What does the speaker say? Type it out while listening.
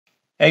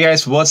Hey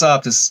guys, what's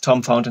up? This is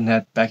Tom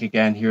Fountainhead back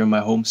again here in my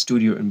home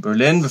studio in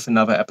Berlin with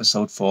another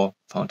episode for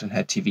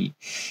Fountainhead TV.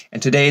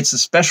 And today it's a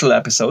special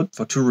episode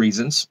for two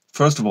reasons.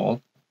 First of all,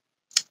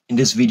 in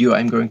this video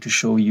I'm going to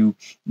show you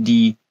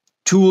the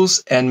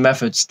tools and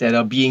methods that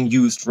are being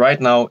used right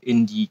now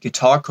in the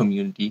guitar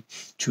community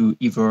to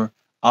either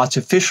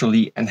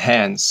artificially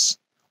enhance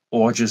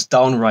or just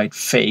downright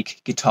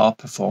fake guitar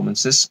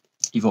performances,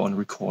 either on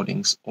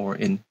recordings or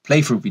in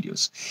playthrough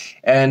videos.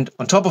 And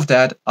on top of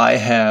that, I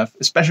have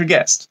a special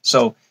guest.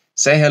 So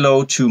say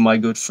hello to my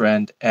good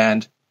friend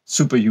and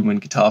superhuman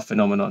guitar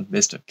phenomenon,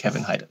 Mr.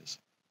 Kevin Heiderich.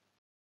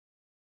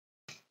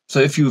 So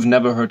if you've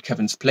never heard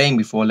Kevin's playing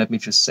before, let me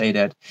just say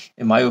that,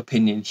 in my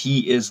opinion,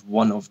 he is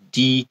one of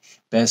the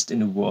best in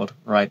the world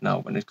right now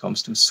when it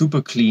comes to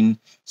super clean,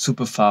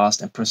 super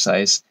fast and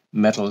precise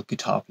metal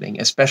guitar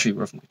playing, especially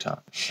rhythm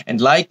guitar. And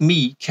like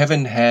me,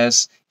 Kevin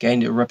has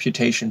gained a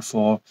reputation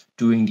for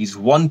doing these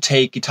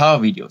one-take guitar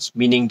videos,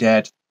 meaning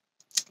that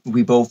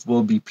we both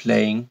will be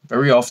playing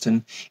very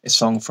often a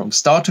song from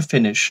start to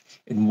finish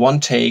in one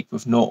take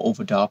with no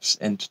overdubs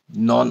and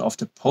none of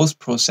the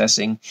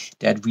post-processing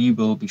that we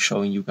will be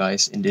showing you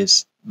guys in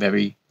this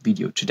very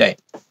video today.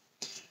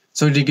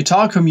 So the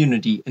guitar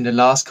community in the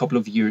last couple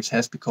of years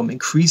has become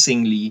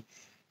increasingly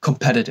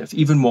competitive,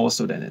 even more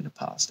so than in the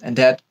past. And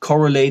that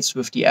correlates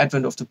with the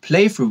advent of the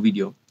playthrough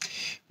video,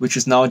 which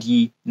is now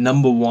the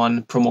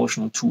 #1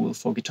 promotional tool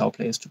for guitar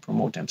players to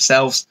promote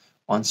themselves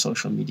on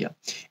social media.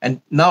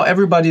 And now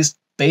everybody's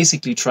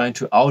basically trying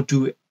to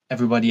outdo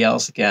everybody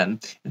else again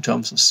in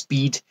terms of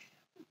speed,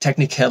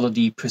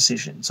 technicality,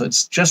 precision. So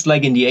it's just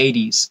like in the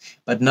 80s,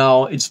 but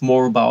now it's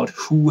more about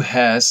who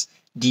has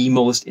the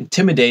most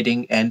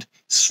intimidating and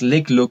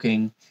slick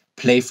looking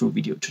playthrough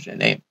video to their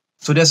name.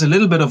 So there's a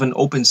little bit of an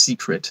open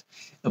secret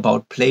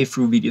about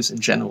playthrough videos in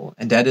general,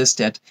 and that is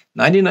that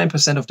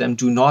 99% of them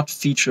do not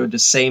feature the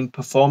same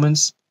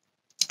performance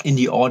in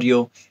the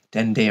audio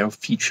than they are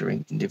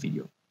featuring in the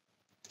video.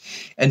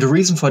 And the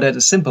reason for that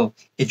is simple.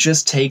 It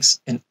just takes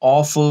an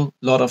awful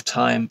lot of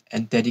time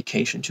and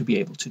dedication to be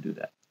able to do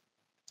that.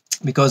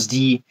 Because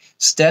the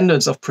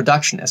standards of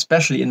production,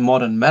 especially in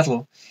modern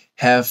metal,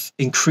 have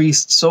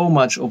increased so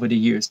much over the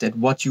years that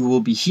what you will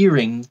be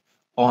hearing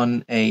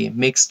on a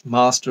mixed,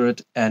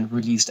 mastered, and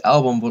released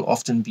album will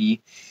often be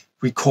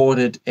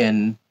recorded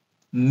in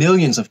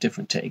millions of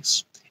different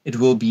takes. It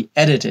will be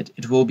edited,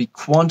 it will be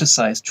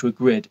quantized to a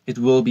grid, it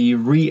will be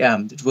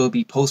reamped, it will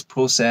be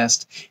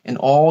post-processed in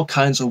all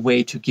kinds of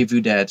ways to give you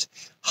that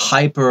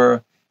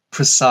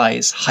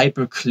hyper-precise,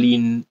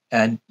 hyper-clean,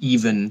 and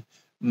even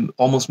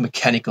almost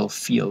mechanical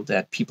feel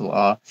that people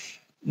are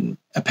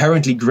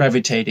apparently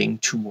gravitating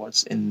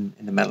towards in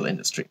the metal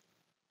industry.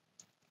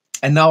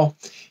 And now,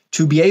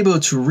 to be able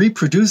to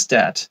reproduce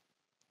that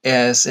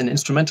as an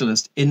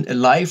instrumentalist in a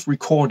live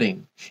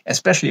recording,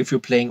 especially if you're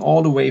playing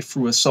all the way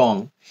through a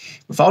song,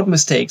 without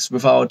mistakes,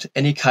 without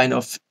any kind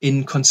of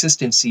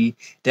inconsistency,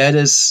 that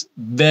is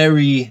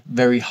very,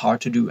 very hard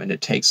to do. And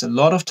it takes a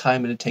lot of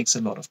time and it takes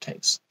a lot of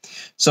takes.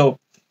 So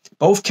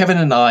both Kevin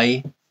and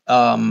I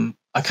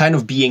are kind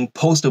of being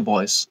poster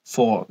boys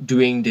for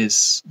doing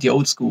this the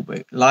old school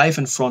way, live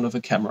in front of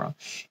a camera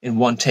in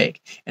one take.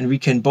 And we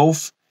can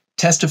both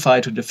testify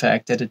to the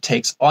fact that it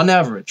takes on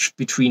average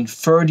between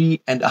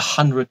 30 and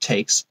 100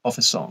 takes of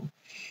a song,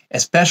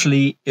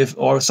 especially if,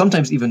 or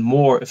sometimes even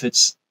more if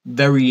it's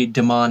very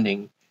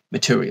demanding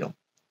material.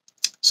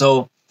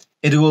 So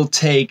it will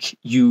take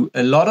you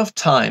a lot of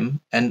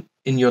time and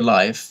in your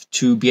life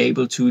to be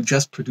able to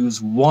just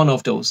produce one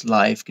of those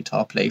live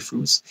guitar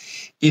playthroughs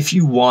if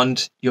you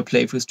want your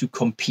playthroughs to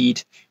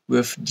compete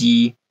with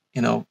the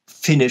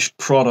finished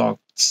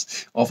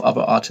products of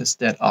other artists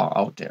that are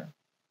out there.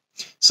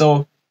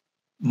 So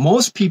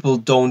most people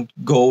don't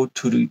go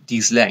to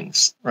these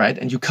lengths, right?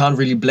 And you can't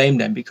really blame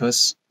them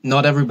because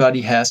not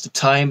everybody has the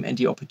time and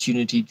the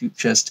opportunity to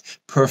just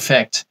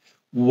perfect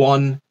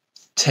one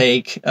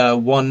take,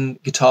 one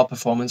guitar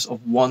performance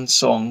of one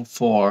song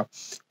for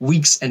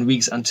weeks and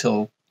weeks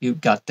until you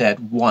got that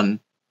one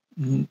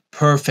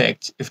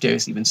perfect, if there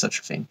is even such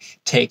a thing,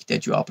 take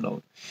that you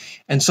upload.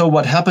 And so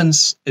what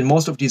happens in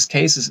most of these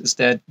cases is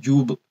that you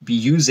will be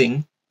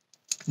using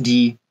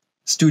the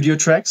studio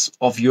tracks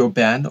of your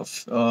band,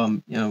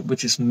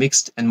 which is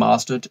mixed and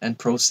mastered and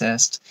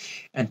processed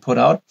and put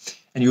out,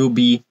 and you will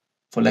be,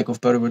 for lack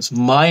of better words,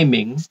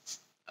 miming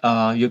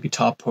your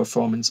guitar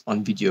performance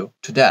on video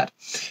to that.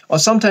 Or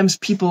sometimes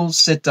people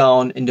sit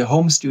down in their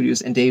home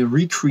studios and they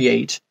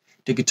recreate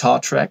the guitar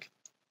track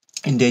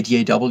in their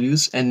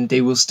DAWs, and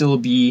they will still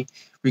be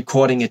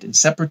recording it in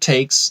separate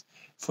takes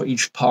for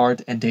each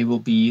part, and they will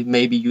be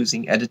maybe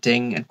using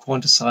editing and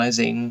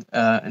quantizing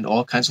and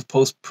all kinds of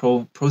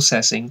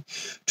post-processing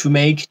to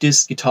make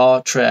this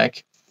guitar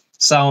track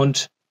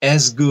sound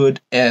as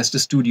good as the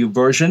studio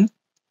version.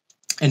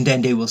 And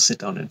then they will sit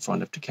down in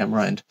front of the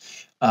camera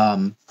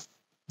and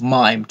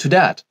mime to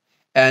that.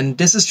 And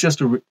this is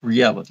just a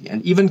reality.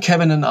 And even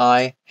Kevin and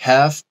I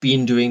have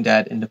been doing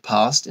that in the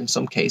past in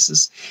some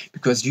cases,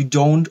 because you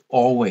don't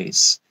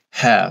always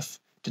have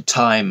the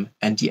time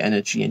and the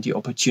energy and the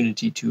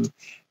opportunity to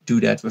do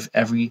that with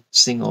every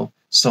single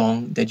song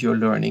that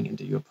you're learning and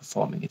that you're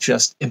performing. It's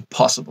just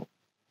impossible.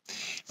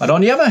 But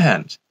on the other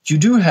hand, you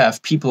do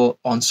have people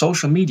on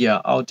social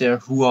media out there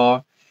who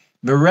are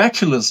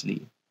miraculously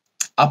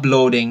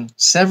uploading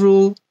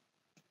several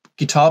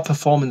guitar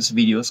performance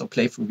videos or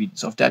playthrough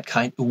videos of that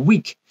kind a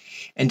week.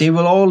 And they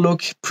will all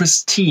look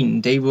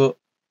pristine. They will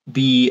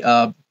be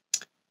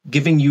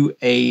giving you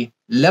a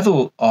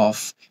level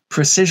of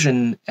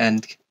precision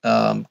and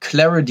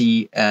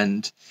clarity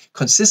and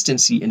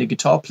consistency in the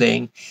guitar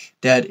playing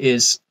that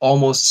is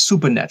almost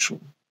supernatural.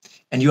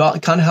 And you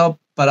can't help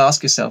but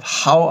ask yourself,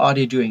 how are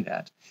they doing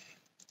that?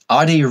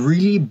 Are they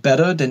really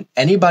better than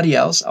anybody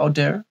else out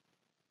there?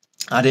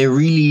 Are they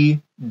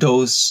really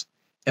those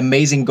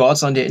amazing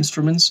gods on their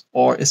instruments,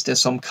 or is there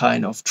some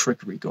kind of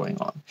trickery going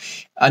on?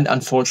 And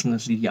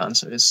unfortunately, the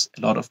answer is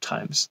a lot of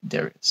times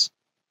there is.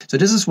 So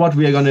this is what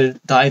we are going to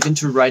dive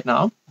into right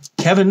now.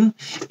 Kevin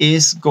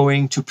is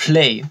going to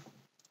play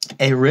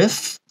a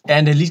riff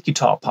and a lead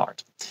guitar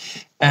part.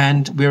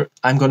 And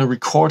I'm going to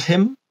record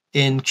him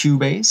in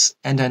Cubase,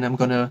 and then I'm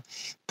going to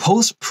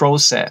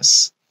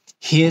post-process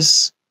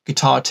his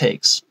guitar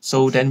takes.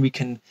 So then we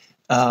can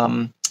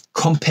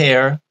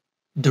compare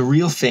the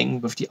real thing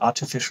with the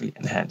artificially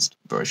enhanced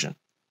version.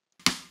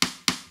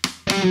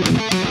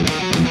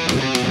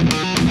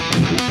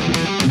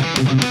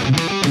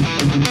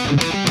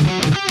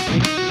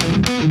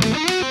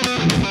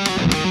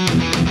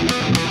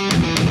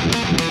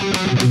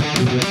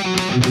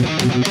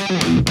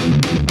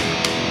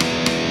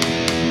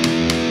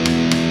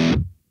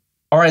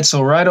 All right,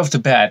 so right off the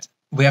bat,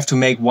 we have to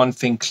make one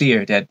thing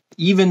clear, that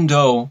even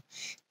though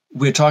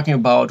we're talking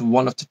about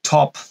one of the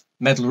top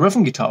metal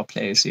rhythm guitar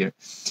players here,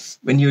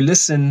 when you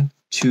listen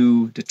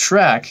to the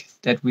track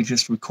that we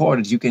just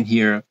recorded, you can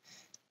hear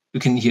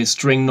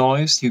string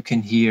noise, you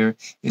can hear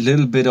a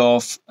little bit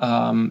of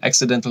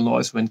accidental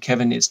noise when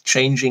Kevin is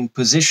changing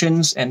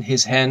positions and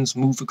his hands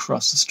move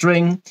across the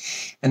string.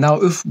 And now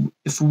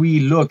if we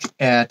look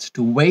at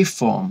the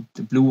waveform,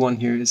 the blue one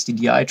here is the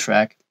DI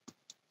track,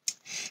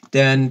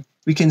 then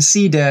we can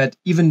see that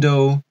even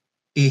though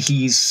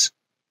he's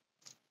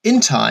in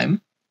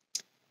time,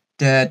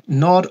 that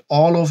not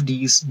all of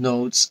these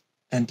notes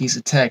and these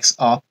attacks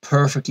are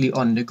perfectly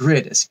on the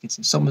grid. As you can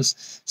see, some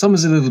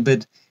is a little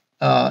bit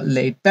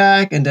laid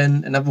back, and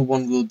then another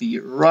one will be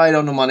right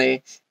on the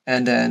money,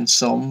 and then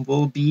some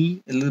will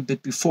be a little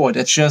bit before.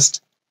 That's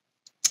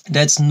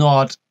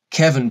not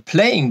Kevin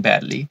playing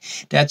badly.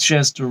 That's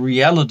just the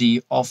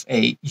reality of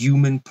a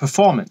human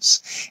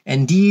performance.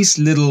 And these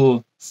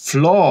little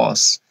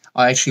flaws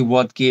are actually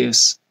what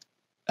gives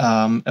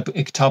a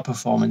guitar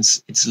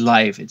performance its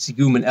life, its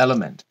human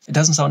element. It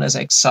doesn't sound as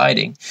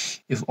exciting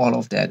if all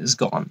of that is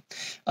gone.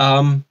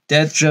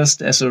 That's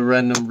just as a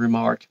random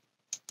remark.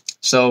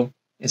 So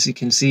as you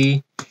can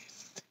see,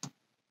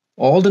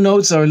 all the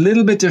notes are a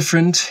little bit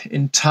different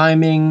in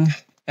timing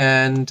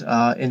and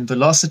in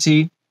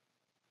velocity.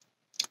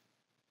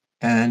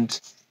 And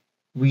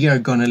we are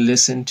gonna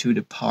listen to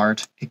the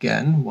part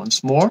again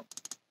once more.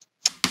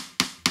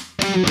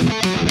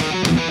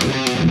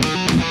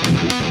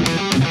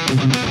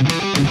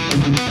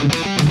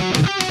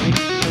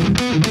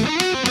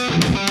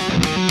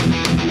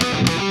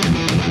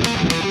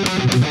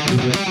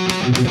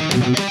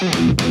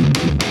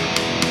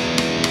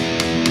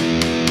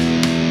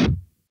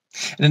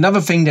 And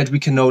another thing that we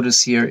can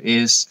notice here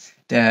is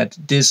that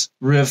this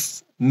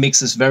riff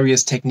mixes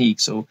various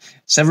techniques. So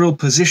several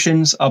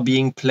positions are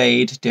being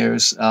played.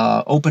 There's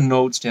open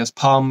notes, there's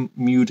palm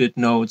muted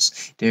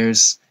notes,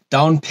 there's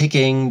down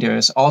picking,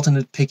 there's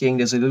alternate picking,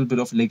 there's a little bit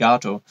of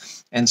legato.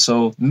 And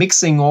so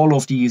mixing all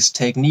of these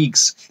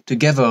techniques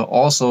together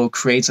also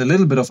creates a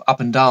little bit of up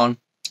and down.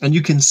 And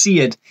you can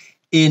see it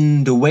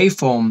in the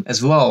waveform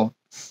as well.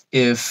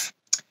 If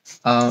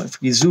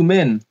we zoom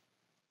in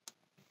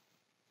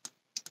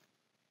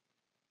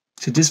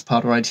to this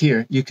part right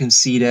here, you can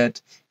see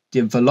that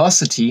the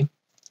velocity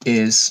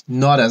is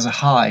not as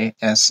high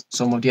as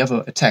some of the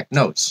other attack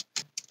notes.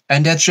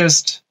 And that's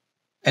just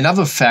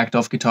another fact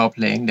of guitar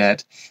playing,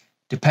 that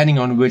depending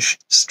on which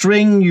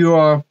string you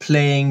are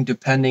playing,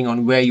 depending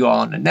on where you are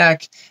on the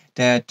neck,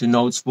 that the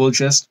notes will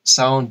just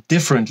sound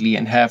differently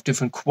and have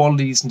different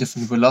qualities and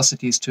different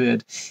velocities to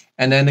it.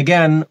 And then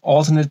again,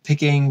 alternate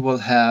picking will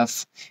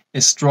have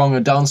a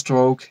stronger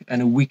downstroke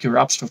and a weaker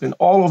upstroke, and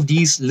all of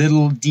these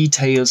little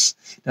details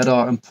that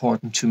are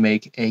important to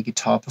make a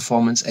guitar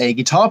performance a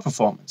guitar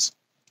performance.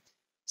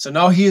 So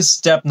now here's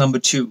step number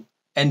 2.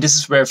 And this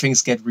is where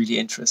things get really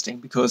interesting,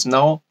 because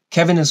now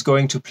Kevin is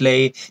going to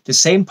play the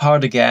same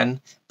part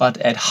again, but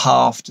at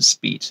half the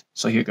speed.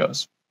 So here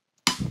goes.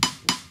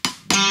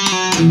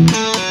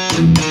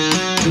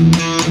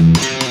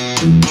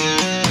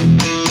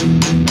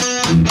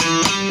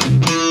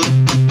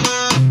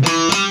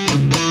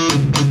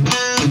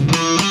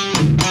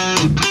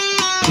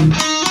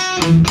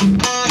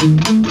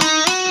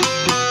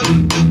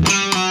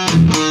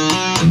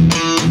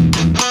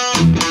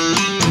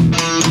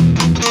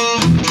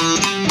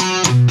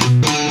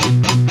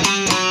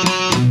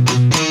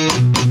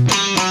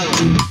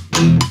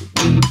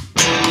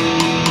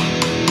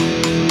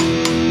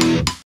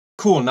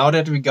 Cool, now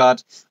that we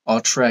got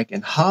our track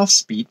in half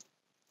speed,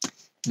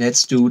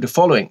 let's do the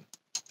following.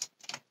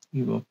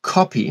 We will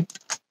copy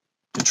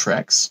the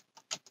tracks,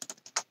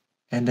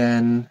 and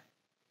then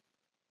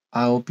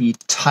I'll be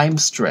time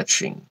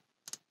stretching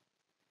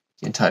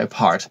the entire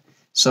part.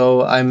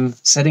 So I'm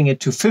setting it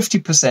to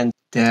 50%.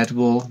 That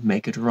will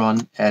make it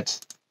run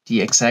at the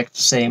exact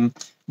same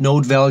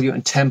note value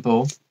and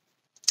tempo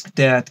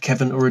that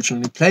Kevin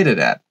originally played it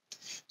at.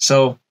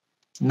 So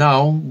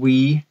now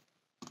we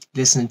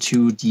listen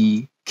to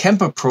the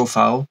Kemper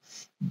profile,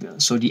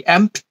 so the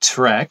amp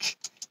track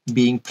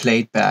being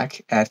played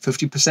back at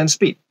 50%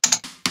 speed.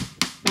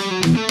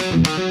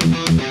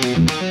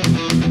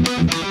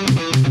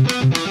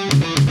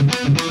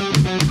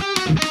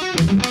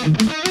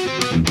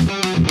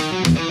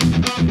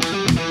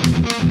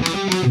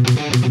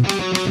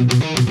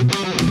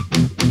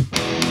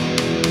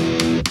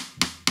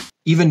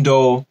 Even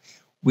though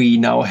we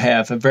now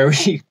have a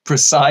very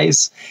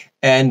precise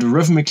and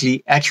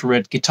rhythmically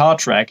accurate guitar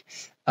track,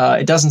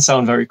 it doesn't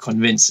sound very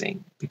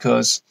convincing,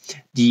 because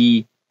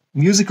the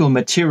musical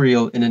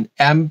material in an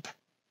amp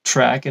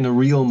track, in a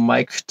real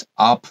mic'd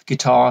up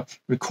guitar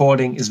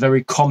recording, is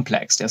very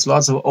complex. There's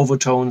lots of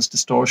overtones,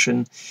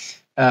 distortion,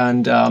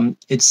 and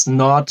it's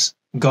not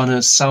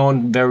gonna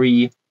sound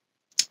very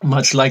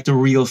much like the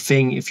real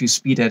thing if you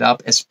speed it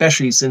up,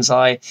 especially since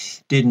I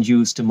didn't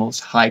use the most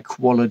high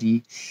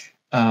quality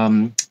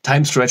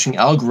time stretching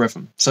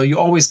algorithm. So you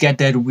always get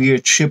that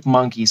weird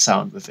chipmunky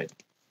sound with it.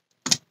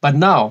 But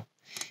now,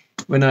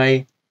 when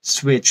I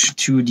switch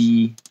to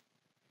the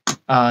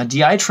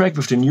DI track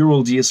with the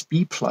Neural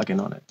DSP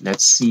plugin on it,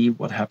 let's see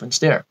what happens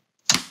there.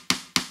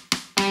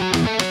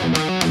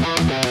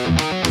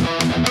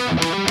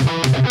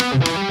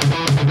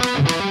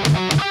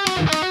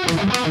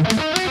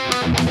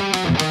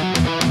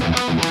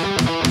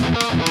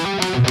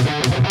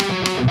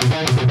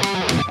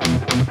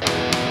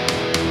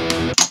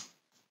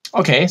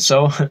 Okay,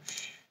 so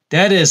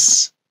that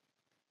is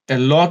a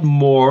lot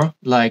more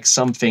like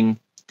something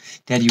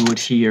that you would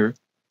hear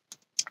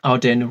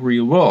out there in the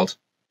real world.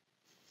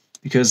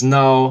 Because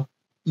now,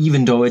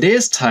 even though it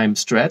is time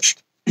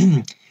stretched,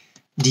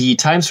 the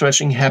time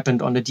stretching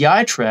happened on the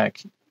DI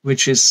track,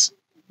 which is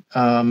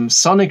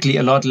sonically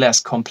a lot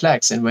less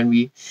complex. And when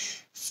we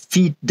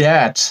feed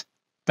that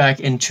back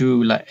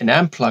into like an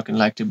amp plugin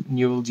like the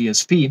Neural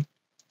DSP,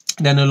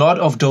 then a lot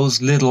of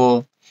those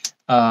little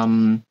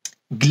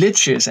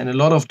glitches and a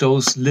lot of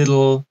those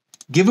little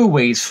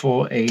giveaways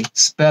for a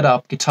sped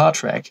up guitar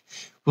track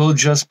will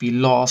just be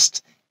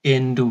lost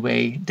in the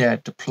way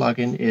that the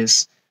plugin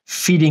is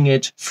feeding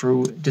it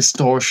through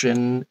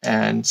distortion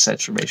and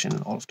saturation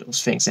and all of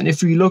those things. And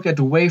if we look at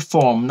the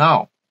waveform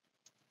now,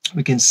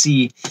 we can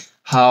see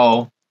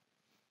how,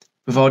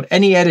 without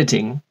any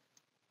editing,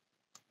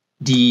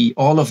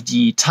 all of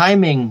the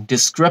timing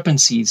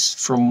discrepancies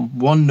from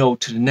one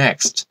note to the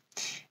next,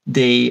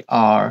 they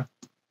are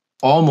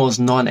almost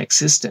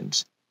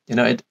non-existent. You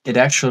know, it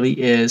actually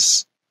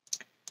is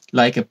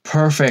like a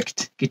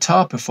perfect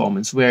guitar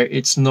performance where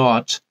it's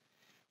not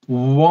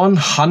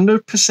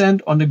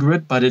 100% on the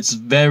grid, but it's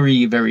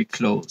very, very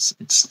close.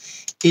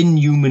 It's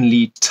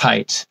inhumanly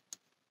tight.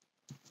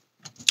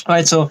 All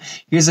right, so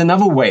here's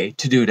another way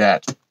to do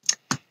that,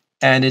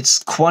 and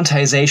it's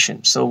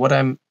quantization. So what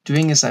I'm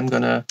doing is I'm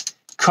gonna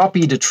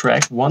copy the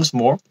track once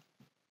more,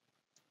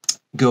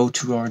 go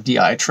to our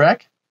DI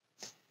track,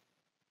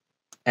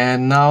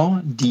 and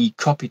now the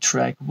copy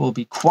track will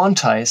be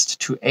quantized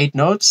to 8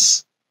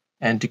 notes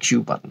and the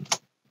Q button.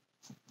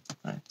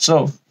 All right,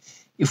 so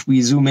if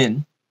we zoom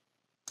in,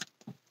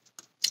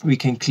 we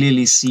can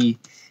clearly see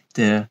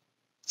the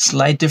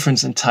slight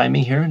difference in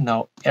timing here.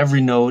 Now every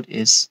note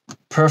is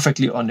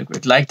perfectly on the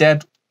grid. Like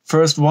that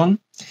first one,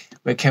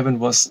 where Kevin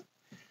was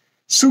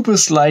super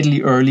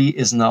slightly early,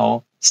 is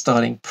now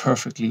starting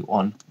perfectly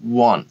on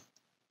 1.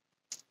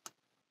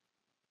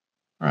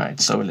 All right,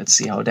 so let's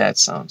see how that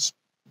sounds.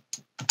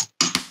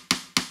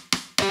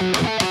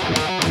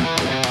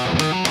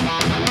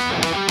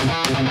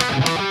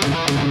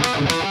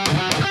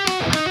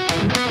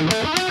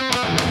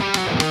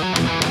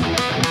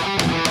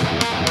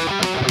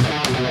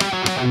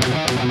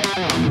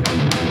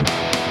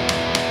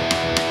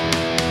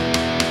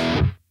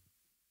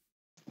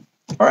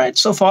 All right,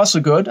 so far so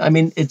good. I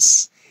mean,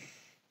 it's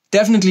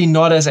definitely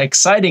not as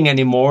exciting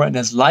anymore and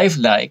as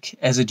lifelike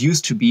as it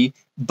used to be,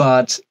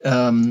 but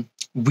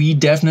we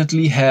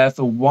definitely have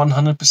a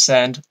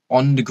 100%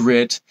 on the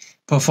grid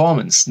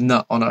performance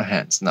now on our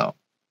hands now.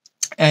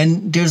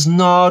 And there's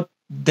not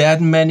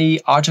that many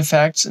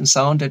artifacts in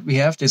sound that we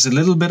have. There's a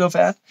little bit of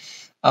that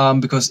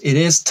because it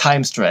is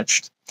time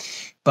stretched.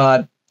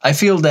 But I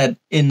feel that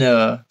in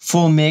a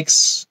full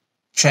mix,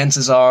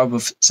 chances are,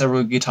 with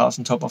several guitars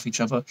on top of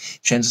each other,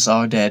 chances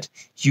are that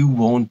you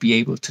won't be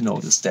able to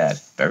notice that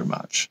very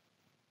much.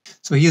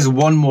 So here's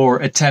one more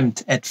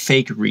attempt at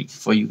fakery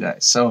for you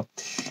guys. So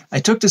I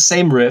took the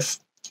same riff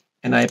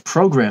and I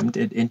programmed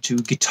it into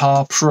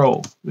Guitar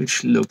Pro,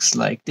 which looks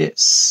like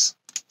this.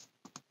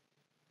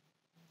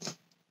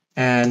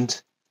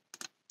 And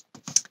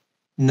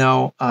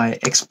now I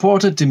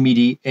exported the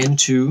MIDI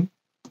into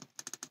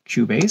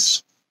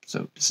Cubase.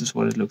 So this is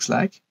what it looks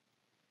like.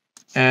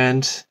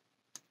 And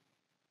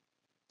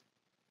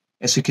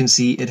as you can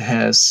see, it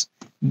has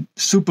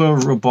super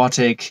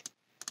robotic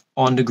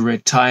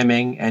on-the-grid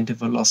timing, and the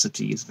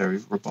velocity is very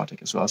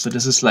robotic as well. So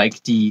this is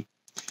like the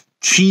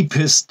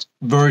cheapest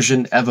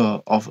version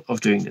ever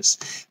of doing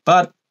this.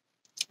 But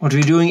what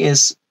we're doing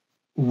is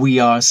we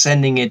are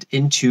sending it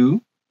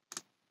into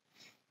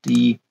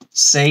the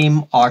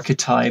same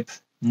archetype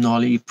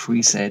Nolly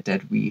preset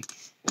that we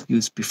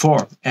used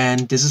before.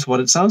 And this is what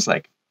it sounds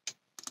like.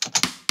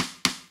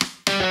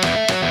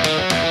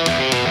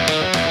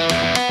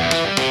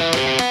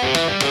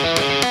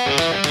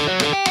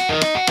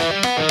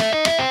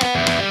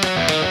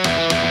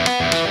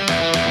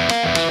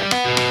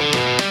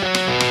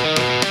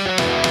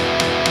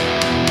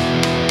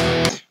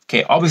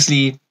 Okay,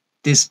 obviously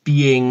this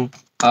being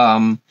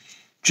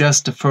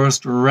just the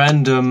first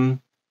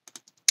random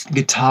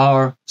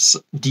guitar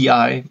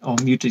DI or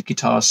muted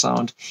guitar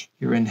sound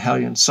here in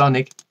Hellion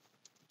Sonic.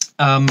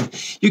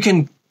 You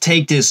can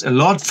take this a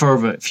lot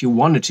further if you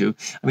wanted to.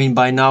 I mean,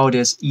 by now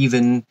there's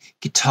even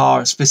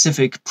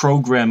guitar-specific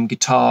program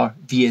guitar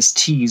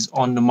VSTs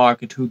on the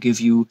market who give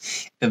you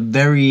a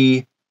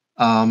very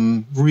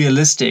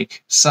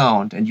realistic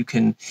sound, and you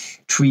can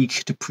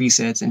tweak the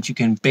presets and you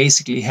can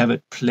basically have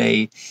it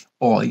play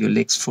all your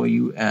licks for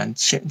you, and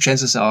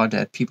chances are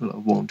that people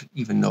won't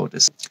even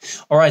notice.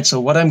 All right, so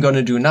what I'm going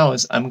to do now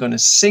is I'm going to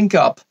sync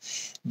up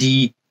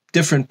the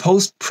different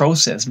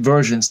post-process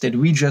versions that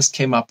we just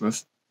came up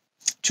with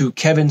to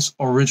Kevin's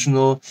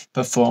original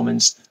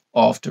performance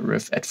of the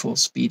riff at full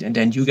speed, and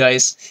then you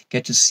guys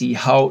get to see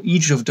how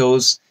each of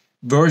those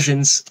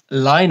versions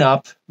line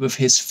up with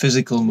his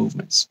physical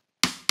movements.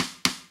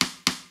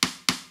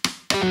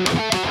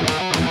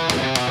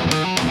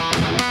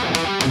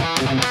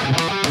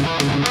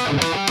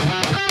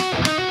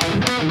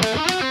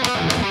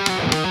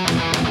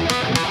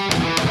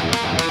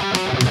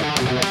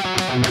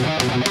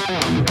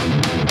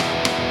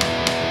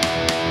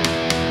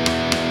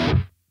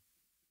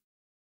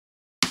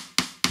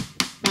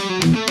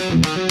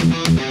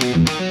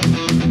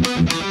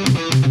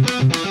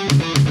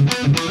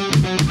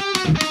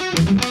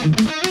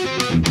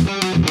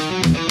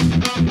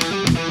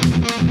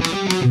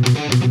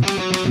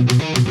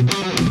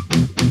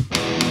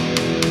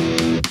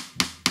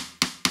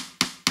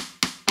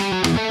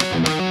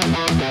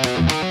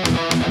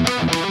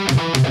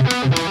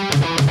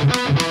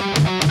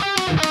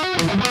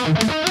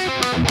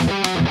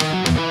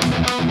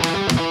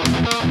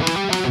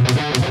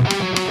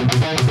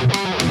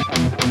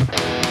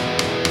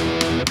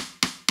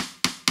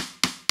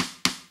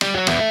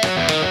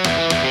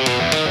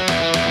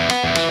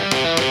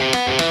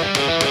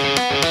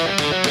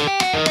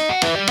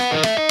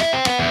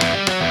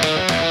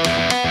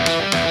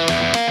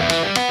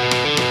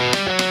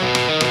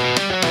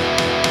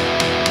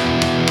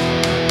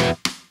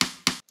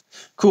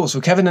 Cool,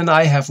 so Kevin and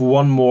I have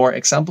one more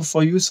example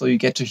for you, so you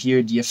get to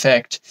hear the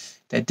effect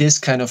that this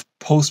kind of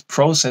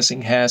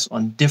post-processing has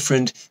on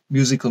different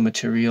musical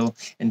material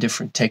and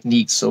different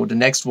techniques. So the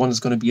next one is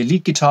going to be a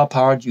lead guitar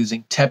part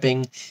using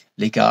tapping,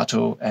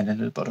 legato, and a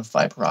little bit of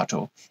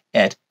vibrato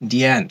at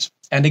the end.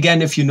 And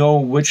again, if you know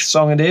which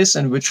song it is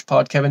and which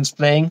part Kevin's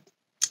playing,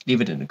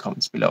 leave it in the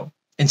comments below.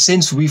 And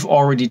since we've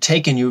already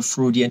taken you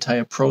through the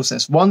entire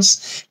process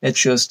once, let's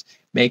just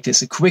make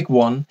this a quick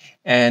one,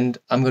 and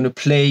I'm going to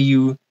play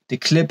you the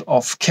clip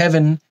of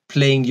Kevin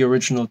playing the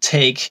original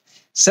take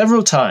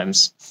several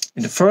times.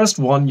 In the first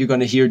one, you're going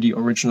to hear the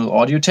original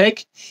audio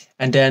take,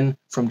 and then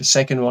from the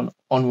second one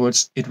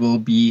onwards, it will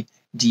be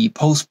the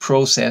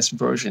post-process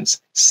versions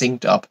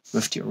synced up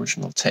with the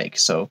original take.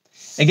 So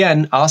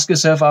again, ask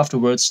yourself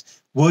afterwards,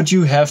 would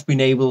you have been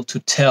able to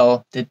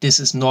tell that this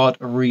is not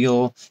a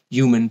real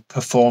human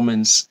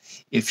performance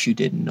if you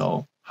didn't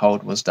know how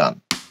it was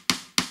done?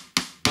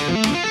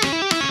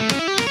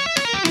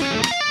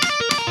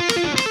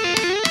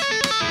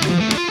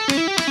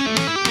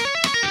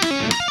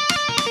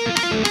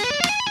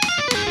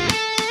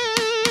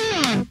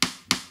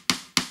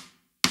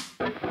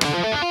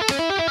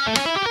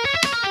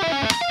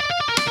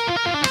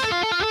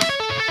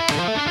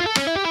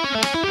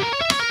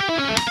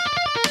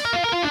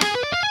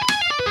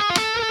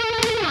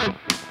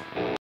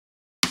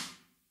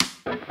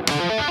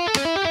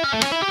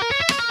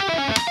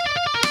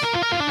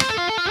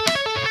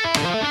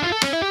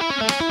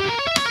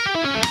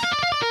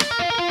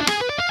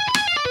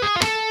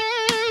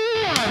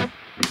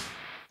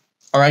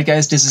 All right,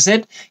 guys, this is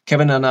it.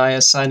 Kevin and I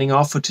are signing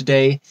off for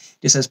today.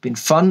 This has been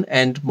fun,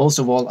 and most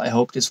of all, I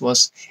hope this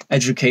was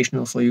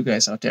educational for you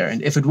guys out there.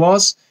 And if it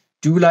was,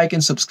 do like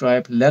and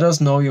subscribe. Let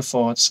us know your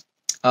thoughts.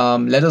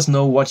 Let us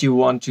know what you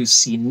want to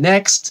see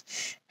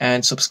next,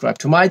 and subscribe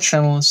to my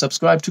channel.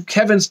 Subscribe to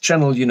Kevin's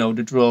channel. You know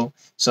the drill.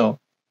 So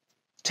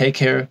take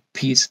care.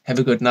 Peace. Have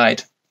a good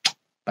night.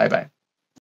 Bye-bye.